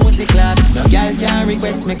like when the music clap. No girl can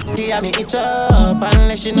request me, me itch up.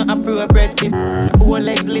 Unless she no appropriate fit. Poor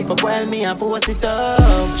legs lift up while me and force it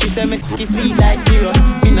up. She say me kiss sweet like syrup.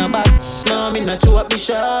 Me no back, no, me no chew up the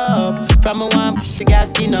shop. From a one, the gas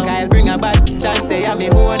skin up. Kyle bring a bad chance, say I me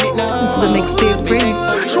hold it now. It's the Mixtape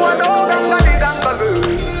Prince. She want all the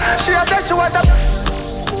she a say she want the.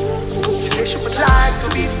 She would like to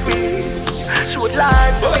be free. She would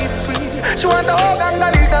like to be free. She want the whole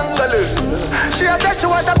gangali. She said she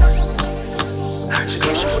want the. She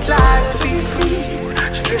said she would like to be free.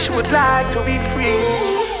 She said she would like to be free.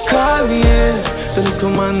 Call me, yeah. The little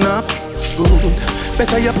man not good.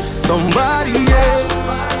 Better you somebody, yeah.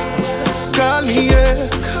 Call me, yeah.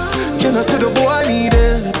 Can I say the boy need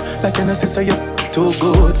it? Like can I say you too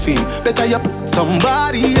good feel? Better you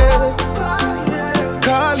somebody, yeah.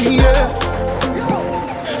 Call me, yeah.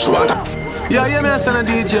 Yeah, me a send a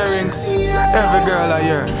DJ rings. Every girl I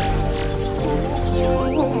hear.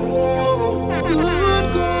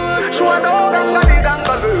 want all gangali.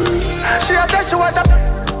 She said she want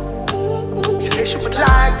she said she would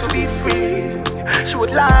like to be free. She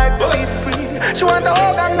would like to be free. She want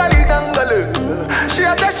all gangali. She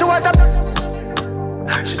said she want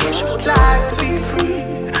she said she would like to be free.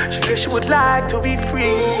 She said she would like to be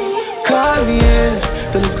free. Call me, yeah.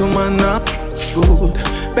 The little man not good.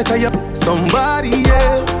 Better you somebody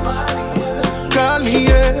else. Call me,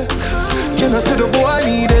 yeah. Can I say the boy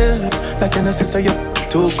need it? Like can I say you're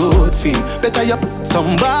too good for you? Better you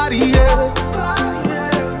somebody else.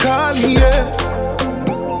 Call me, yeah.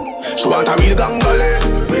 She want a real gangale.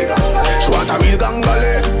 She want a real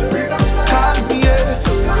gangale. Call me, yeah.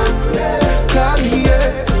 Call me, yeah.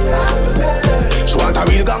 She want a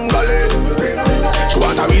real gangale. She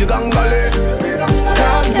want a real gangale.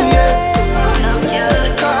 Call me, yeah.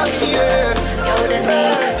 Call me, yeah.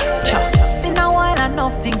 Been a while,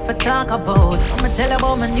 enough things for talk about. I'ma tell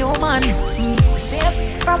about my new man. See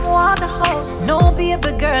from Waterhouse. No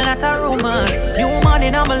baby girl, not a rumor. New man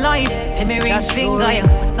in my life. See me ring finger, young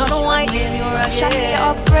sweat on the white. Shiny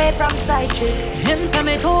upgrade from side chick. Him tell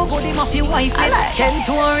me too good, him off your wife. Chen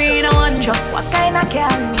to arena one truck. What kind of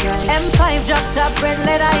can M5 drop top, red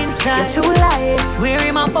leather inside. You're too light. Wear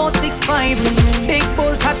him about 6'5". Big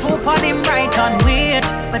bull tattoo on him right on weight.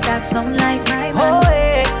 But that sound like my man. Oh,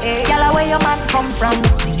 hey, hey. Gyal, where your man come from?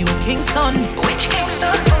 New Kingston. Which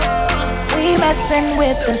Kingston? We messing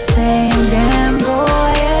with the same damn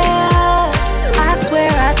boy, yeah. I swear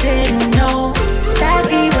I didn't know that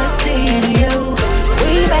he was seeing you.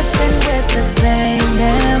 We messing with the same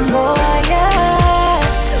damn boy, yeah.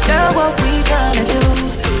 Girl, what we gonna do?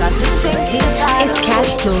 Cause we think he's got It's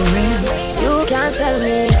Cashflow rings. You can't tell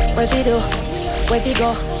me what we do, where we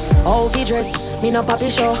go, how we dress. Me no papi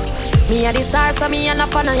show. Me a the star, so me a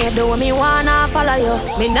up on your door. Me wanna follow you.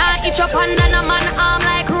 Me nah itch up under no man arm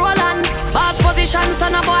like Roland. Boss position, so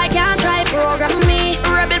no boy can't try program me.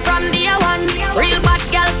 Rebel from day one. Real bad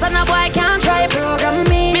girl, so no boy can't try program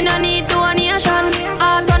me. Me no need donation.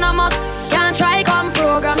 Autonomous, can't try come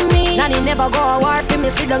program me. Nanny never go a war for me.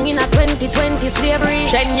 Sit down in a 2020 slavery.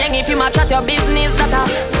 Shenyang if you match at your business data.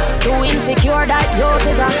 Too insecure that youth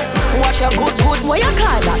is a. Watch your good, what you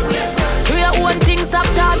call that? Do your own thing, stop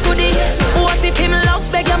talk to the. What if him love,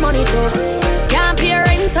 beg your money too? Can't pay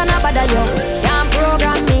rent and a bother you. Can't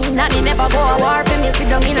program me, nanny never go a war for me. Sit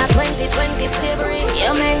down in a 2020 slavery.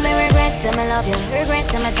 You make me regret, say me love you. Regret,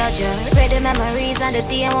 say me touch you. Regret the memories and the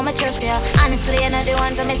day when me trust you. Honestly, you're not the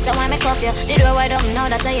one for me, so why me cuff you? The door I don't know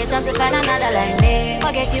that I chance to find another like me.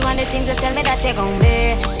 Forget you and the things you tell me that you gon'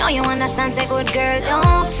 be. Now you understand, say good girl,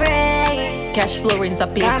 don't fret. Cashflow rings a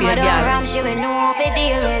play for your girl. girl. She will know if it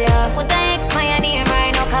deal with you. Put the X by your name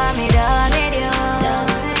right now, call me done with you.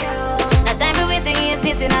 No time for wasting years,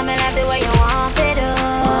 missing on me like the way you want to do.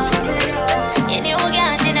 You new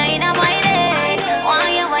girl, she know you know my day.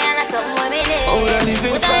 Want you, why you not something with me day.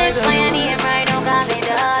 Put the X by your name right now, call me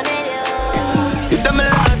done with you. You done me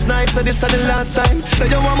last night, so this is the last time.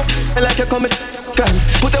 Say you want me like you coming.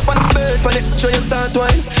 Put up on the bed, on it, show you start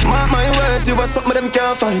wine. Mark my words, you are something them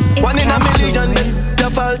can't find. It's one in a million, best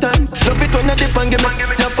your fall time. Love it when you dip and give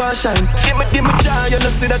me your fast shine. Give me joy, you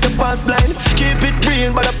know see that you pass blind. Keep it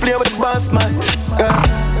real, but I play with the boss man.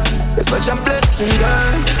 It's such a blessing,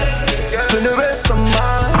 girl. For the rest of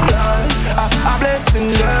my life, a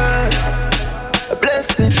blessing, girl. A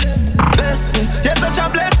blessing, blessing. You're such a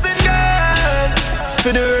blessing, girl.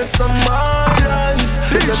 For the rest of my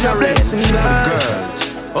life. It's such a blessing,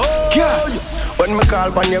 girls. Oh, yeah. When me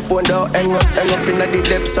call on your phone, don't hang up in the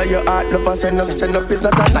depths of your heart. Love and send up. It's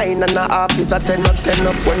not a 9.5, it's a 10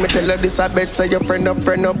 up. When me tell her this, I bet say your friend up.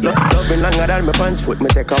 Loving longer than my pants foot. Me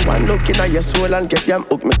take a one look in your soul and get them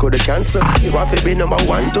hook. Me coulda cancel. You want to be number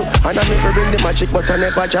one too. And I never bring the magic, but I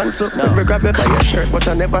never cancel. Me grab you by your shirt, but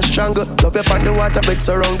I never strangle. Love you on the water, but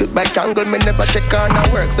surrounded by kangle. Me never take on the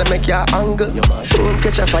work, so make your angle. Boom,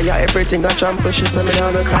 catch a fire, everything I trample. She say me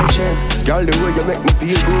down no conscience. Girl, the way you make me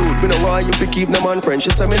feel good. Me know why you to keep them on friends. She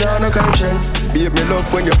say me nah no conscience. Babe, me love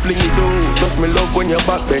when you fling it out. Plus me love when you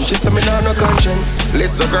backbench. She say me nah no conscience.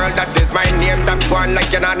 Little girl, that is my name. That one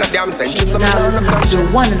like you nah no damn sense. She say me nah no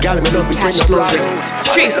conscience. Girl, me love it when you block out.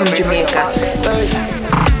 Straight from Jamaica.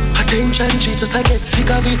 Attention, she just I get sick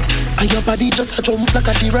of it. And your body just a jump like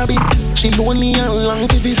a rabbit. She lonely and long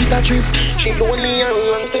to visit a trip. She lonely and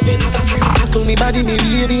long to visit a trip. I told me body, me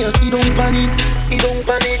baby, and she don't panic. He don't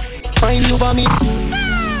panic. Find you for me.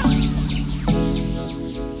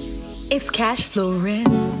 It's Cashflow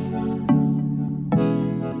rings.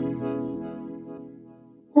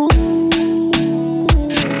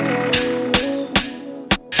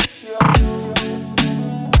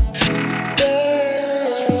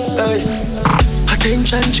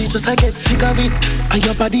 attention, she just a get sick of it. And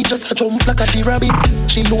your body just a jump like a the rabbit.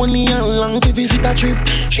 She lonely and long to visit a trip.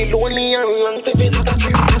 She lonely and long to visit a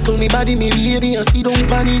trip. I told me body, me baby, and she don't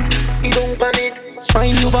panic. He don't panic.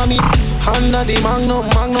 Fine, you for me. Under the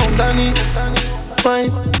magnum, Danny.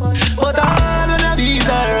 Fine. But I don't beat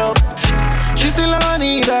her up. She still don't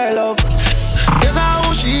need her love. Guess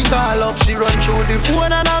how she call up. She run through the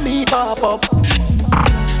phone and I me pop up.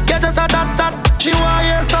 Get us a that. She want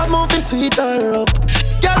hear some movie sweet her up.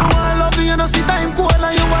 Girl, want love you, no see time cold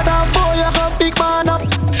and you want a boy, you can pick man up.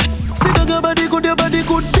 See the girl body good,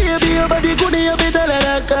 baby, your body good, you be tell her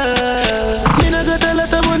that girl. Me no go tell her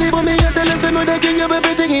the money, but me go tell her say me they give you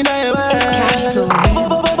everything in her world. It's Cashflow.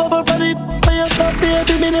 Body, when you stop,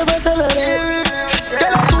 baby, me never tell her that. Tell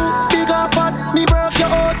her too big or fat, me broke your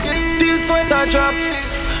heart, till sweat and drop.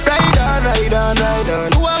 Ride on.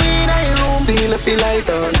 Who are we in a room, deal if you light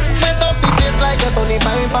on. Wet up the face like a Tony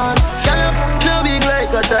Piper. Girl, you no big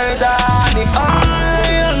like a Titanic.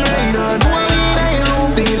 Ride on. Who are we in a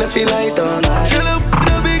room, deal if you light on. Girl, you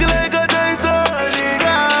no big like a Titanic.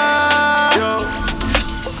 Yo,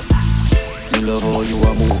 me love how you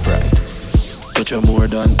a move right. Touch you more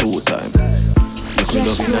than 2 times. You could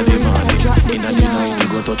love in the morning, in the night. You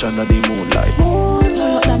go touch under the moonlight.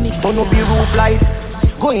 Turn up your roof light.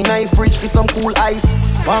 Go in a fridge for some cool ice.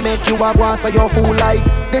 Wanna make you a go out so you're full light.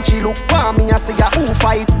 Then she look for me and say ya who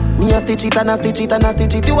fight. Me a stitch it.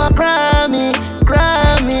 You a cry me.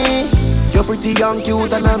 You're pretty young,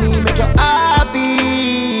 cute and I me make you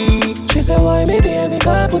happy. She said why me baby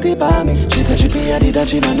can't put it by me. She said she be a did and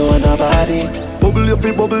she don't know nobody. Bubble up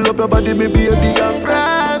your body, me baby and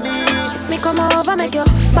cry me. Me come over make you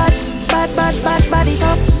bad body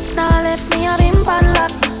top. Now left me a rim pan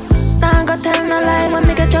lock. Now go tell no lie when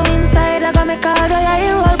me get you inside. I got me call you, yeah,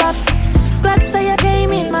 you roll back. Glad say you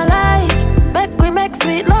came in my life. We make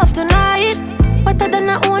sweet love tonight. Wetter than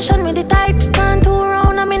the ocean with the tide. Can't turn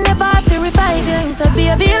round and me never have to revive you. So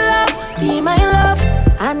baby love, be my love.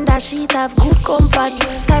 And that sheet have good comfort.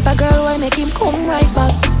 Type of girl why make him come right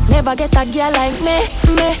back. Never get a girl like me.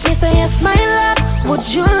 Me say yes my love.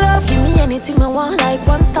 Would you love? Give me anything I want like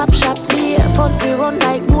one-stop shop. The phones we run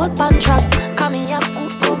like boat pan track. Come me have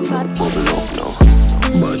good comfort. Bubble up now.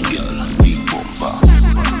 Bad girl, big bumper.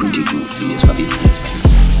 Pretty good face, happy face.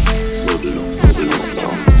 Bubble up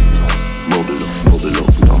now. Bubble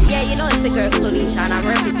up now. Yeah, you know it's the girl solution. I'm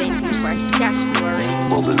representing for Cashflow Rings.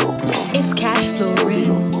 Bubble up now. It's Cashflow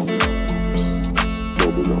Rings.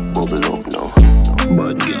 Bubble up now.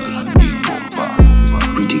 Bad girl, big bumper.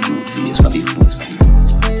 Pretty good face, happy face.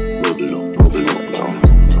 Bubble up now.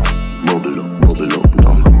 Bubble up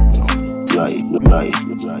now. Right.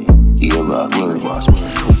 Here back, world boss.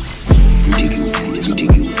 Pretty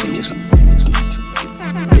good face.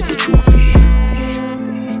 It's the trophy.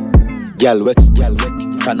 Gyal wet,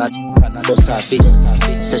 cannot bust her feet.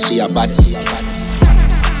 Say she a bad.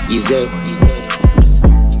 Easy.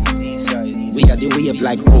 We got the wave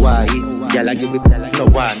like Hawaii. Gyal I give it no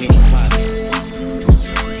warning.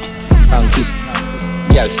 And kiss.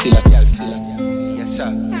 Gyal still a. Yes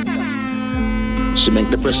sir. She make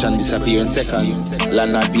depression disappear in seconds.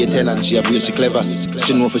 Land not be a tenant, she a way she clever.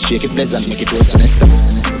 She know for shake it pleasant, make it work sinister.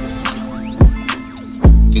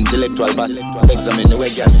 Intellectual but examine the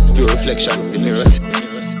way, girl. Pure reflection, the mirrors.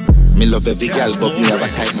 Me love every girl, but me have a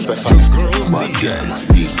type me prefer. Bad girl,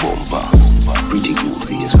 big bumper. Pretty good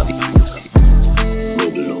face, happy face.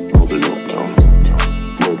 Bubble up now.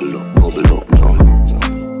 Bubble up now.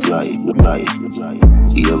 Right.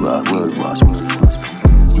 Here back, world boss.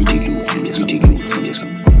 Pretty good face.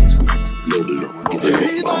 Bubble up.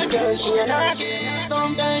 Hey, bad girl, she a knock it.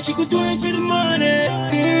 Sometimes she could do it for the money.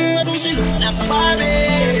 Why don't she look like a Barbie?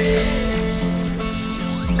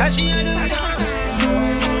 Cause she a do it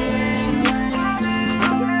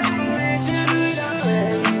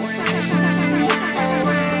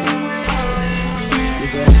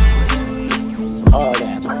all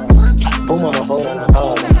that. Put my phone on a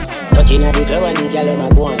call. Touching at the club and the girl in my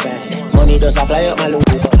go on bad. Money does a fly up my loop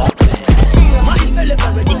with a hot man. My girl look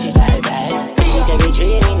already if I bad. Take me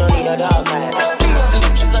training, no need a dog man.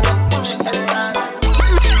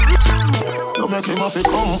 You make him have to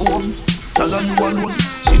come home. Tell her you alone.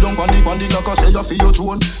 Sit down on the like I say you feel your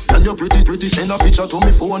throne. Tell you pretty, send a picture to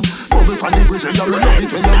me phone. Bubble on the bridge, you love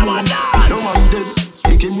it when you're alone. If your man dead,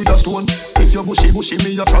 kick him with a stone. If you're bushy,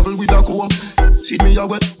 me a travel with a comb. See me a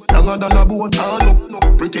wet, longer than a bone. No,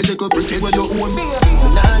 pretty little pretty where you own. Me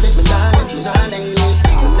nah live.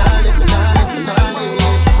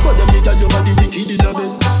 But them niggas you are the wicked in the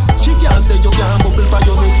bed. She can't say you can't bubble by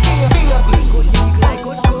your head.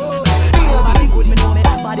 Body good, me know me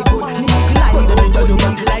that body good. Nigga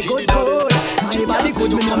like good, like good. My body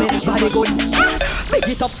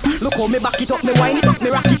it up. Look how me back it up, me wind it up, me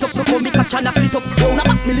rock it up. Look how me catch and I sit up. Round a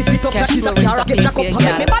back me lift it up, like it's a car I get jack up. And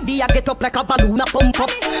make me body I get up like a balloon a pump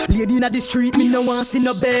up. Lady inna the street, me no want see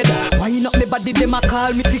no bed. Wind up me body, them a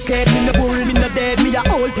call me sick head. Me no worry, me no dead, me a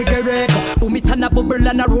old cigarette. Boom it and a bubble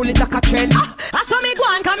and a roll it like a trend. I saw me go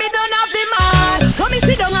and come me don't have the man. So me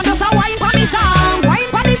sit down and just a wine for me song. Wine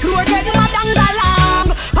for the floor, get my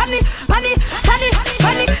dangalang. Pani.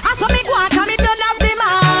 I saw me go and come me don't have the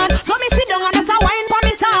man. So me sit down and just a wine for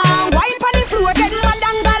me song. Wine for the floor, get my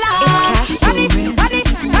dangalang.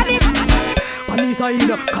 Pani side,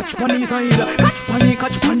 catch pani side,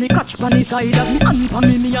 catch pani side. Me hand pa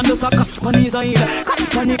me and just a catch pani side, catch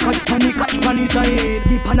pani side.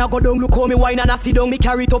 The pan a go down, look how me wine and I sit down. Me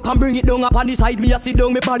carry it up and bring it down up on the side. Me a sit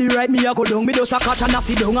down, me body right, me a go down. Me just a catch and I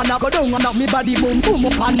sit down and I go down and up me body boom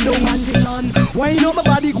up and down. Transition, wine up my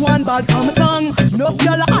body go and bad for me song. Enough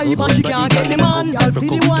gyal a hype and she can't get the man. Y'all see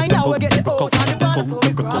the wine now we get the house and the fans.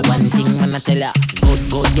 One thing man I tell ya,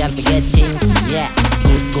 good gyal forget things, yeah.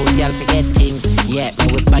 Good gyal forget things, yeah.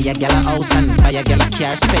 Me would buy a gyal a house and buy a gyal a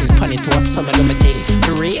car, spend money to a summer do me thing.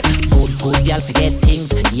 For real, good gyal forget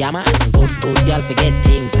things, yeah man. Good gyal forget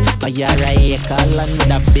things. Buy a acre land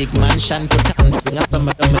with a big mansion, put on bring up some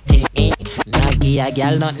do me thing. Now give a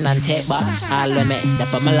gyal nothing and take back. All of me, that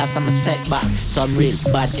for my last I'm a setback. Some real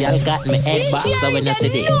bad gyal got me head back. So when you see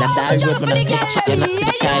the that road when I picture, you not see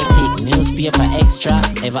the car take newspaper extra.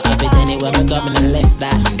 Ever have it anywhere me go me no left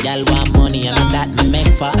that. Gyal want money and that me make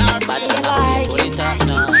for. But so I put it up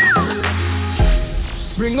now.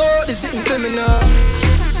 Bring out the sitting for me now.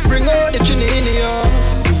 Bring out the trini in here.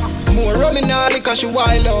 More rum in her because she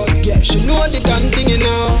wild out. Yeah, she know the damn thing you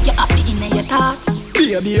know. You happy in your thoughts.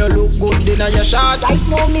 Baby, you look good in your shot. Right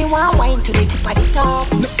now me want wine to the tip of the top.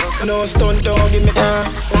 No stunt dog, give me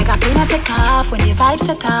like a pin take off when the vibes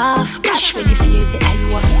set off. Dash when the feels it, you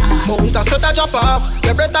want me Mount a sweat a drop off,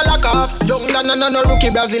 your breath a lock off. Young no rookie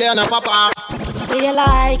Brazilian a pop off. Say you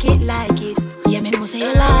like it. Yeah, me know say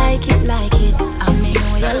you like it. And me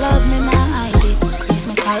know you love me, now hide it. Squeeze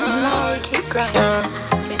me tight, me like it, grind.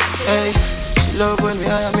 Hey, she love when me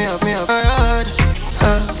have hard.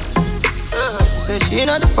 Say she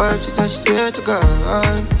not the vibe, she said she swear to God.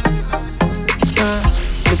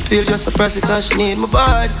 The pill just suppresses how she need my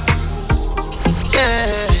body.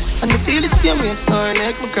 Yeah, and the feel the same way, so her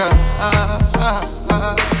neck me cry.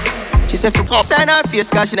 She said for sign her face,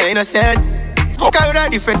 cause she not innocent. Cause we not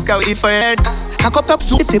different, cause we different. I cup up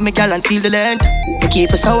soup for me girl and feel the length. We keep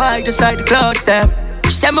us so high just like the clouds them.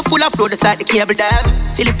 She said me full of flow just like the cable dam.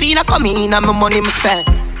 Filipina come in and my money me spend.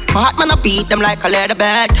 My heart man I beat them like a leather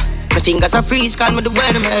bed. My fingers are freeze, call me the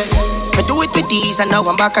weatherman. I do it with these and now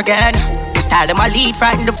I'm back again. I style them I lead,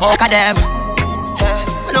 frighten the fuck of them.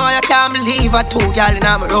 I know I can't believe I took y'all in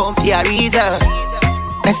my room for a reason.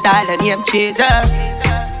 My style and name chaser.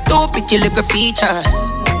 Two pretty little features.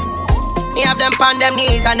 Me have them on them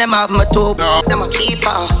knees and them have my two. Them a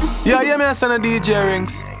keeper. Yeah, me a send a DJ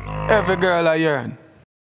rings. Every girl I yearn.